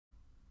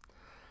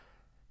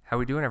How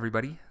we doing,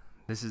 everybody?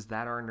 This is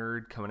That Our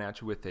Nerd coming at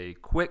you with a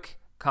quick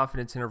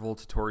confidence interval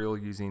tutorial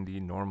using the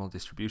normal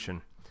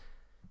distribution.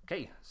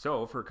 Okay,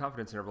 so for a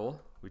confidence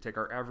interval, we take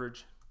our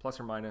average plus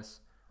or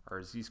minus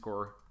our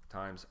z-score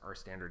times our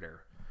standard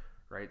error,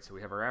 right? So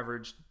we have our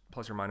average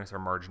plus or minus our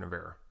margin of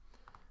error.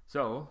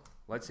 So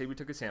let's say we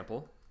took a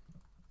sample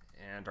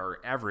and our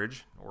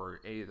average, or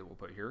A that we'll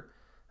put here,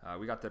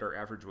 we got that our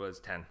average was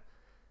 10. And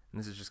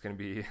this is just going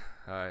to be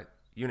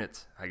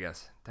units, I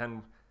guess,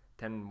 10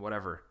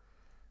 whatever.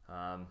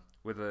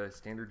 With a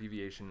standard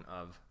deviation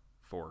of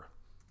 4.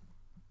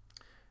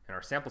 And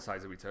our sample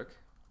size that we took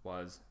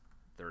was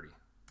 30.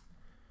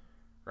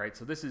 Right,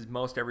 so this is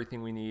most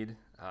everything we need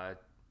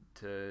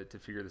to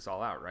figure this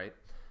all out, right?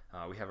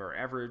 We have our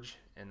average,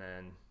 and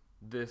then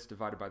this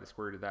divided by the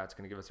square root of that's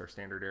going to give us our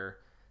standard error,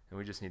 and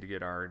we just need to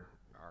get our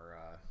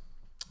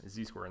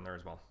z-score in there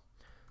as well.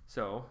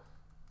 So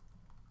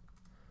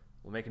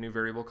we'll make a new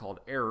variable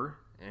called error,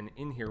 and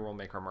in here we'll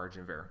make our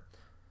margin of error.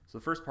 So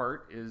the first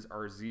part is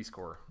our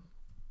z-score.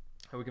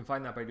 And we can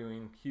find that by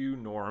doing q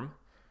norm.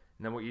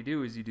 And then what you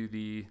do is you do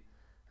the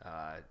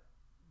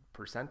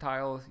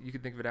percentile, you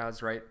could think of it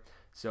as, right?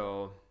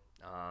 So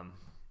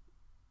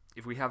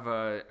if we have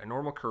a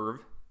normal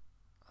curve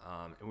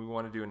and we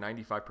want to do a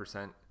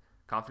 95%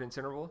 confidence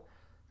interval,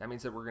 that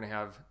means that we're going to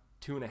have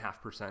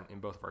 2.5% in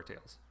both of our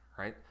tails,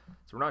 right?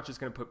 So we're not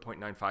just going to put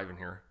 0.95 in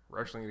here.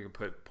 We're actually going to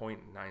put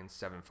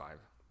 0.975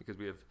 because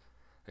we have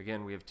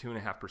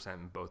 2.5%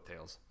 in both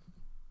tails.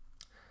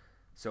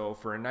 So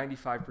for a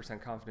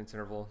 95% confidence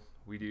interval,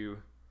 we do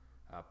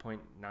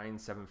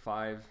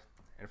 0.975. And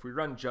if we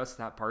run just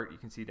that part, you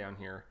can see down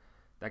here,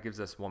 that gives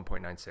us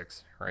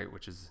 1.96, right?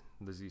 Which is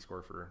the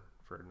z-score for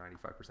a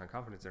 95%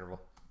 confidence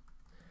interval.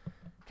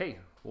 Okay,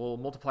 we'll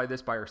multiply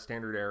this by our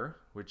standard error,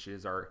 which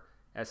is our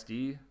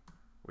SD,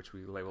 which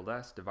we labeled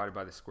S, divided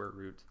by the square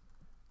root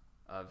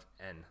of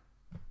n.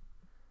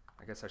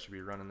 I guess I should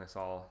be running this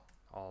all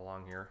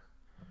along here.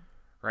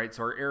 Right,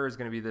 so our error is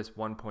going to be this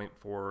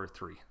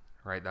 1.43.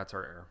 Right, that's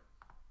our error.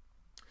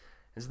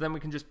 And so then we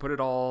can just put it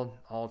all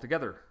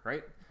together,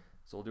 right?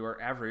 So we'll do our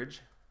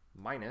average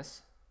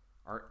minus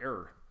our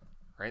error,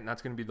 right? And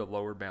that's going to be the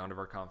lower bound of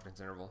our confidence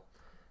interval.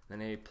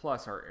 Then A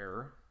plus our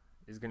error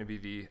is going to be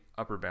the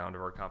upper bound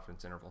of our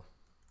confidence interval.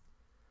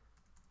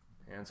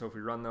 And so if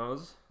we run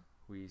those,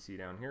 we see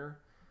down here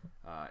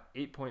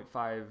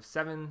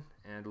 8.57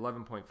 and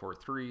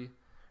 11.43,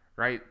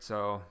 right?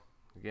 So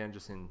again,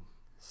 just in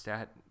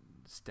stat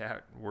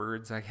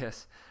words, I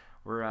guess.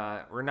 We're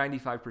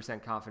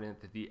 95% confident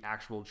that the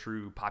actual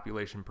true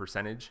population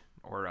percentage,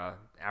 or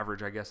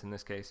average, I guess in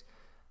this case,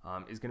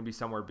 is going to be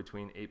somewhere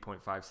between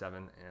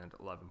 8.57 and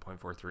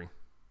 11.43.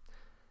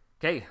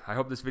 Okay, I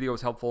hope this video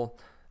was helpful.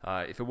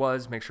 If it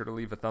was, make sure to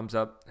leave a thumbs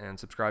up and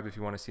subscribe if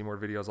you want to see more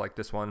videos like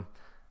this one.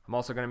 I'm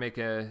also going to make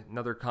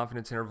another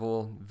confidence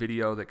interval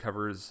video that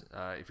covers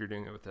if you're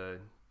doing it with a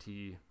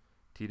T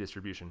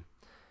distribution.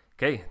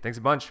 Okay, thanks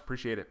a bunch.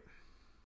 Appreciate it.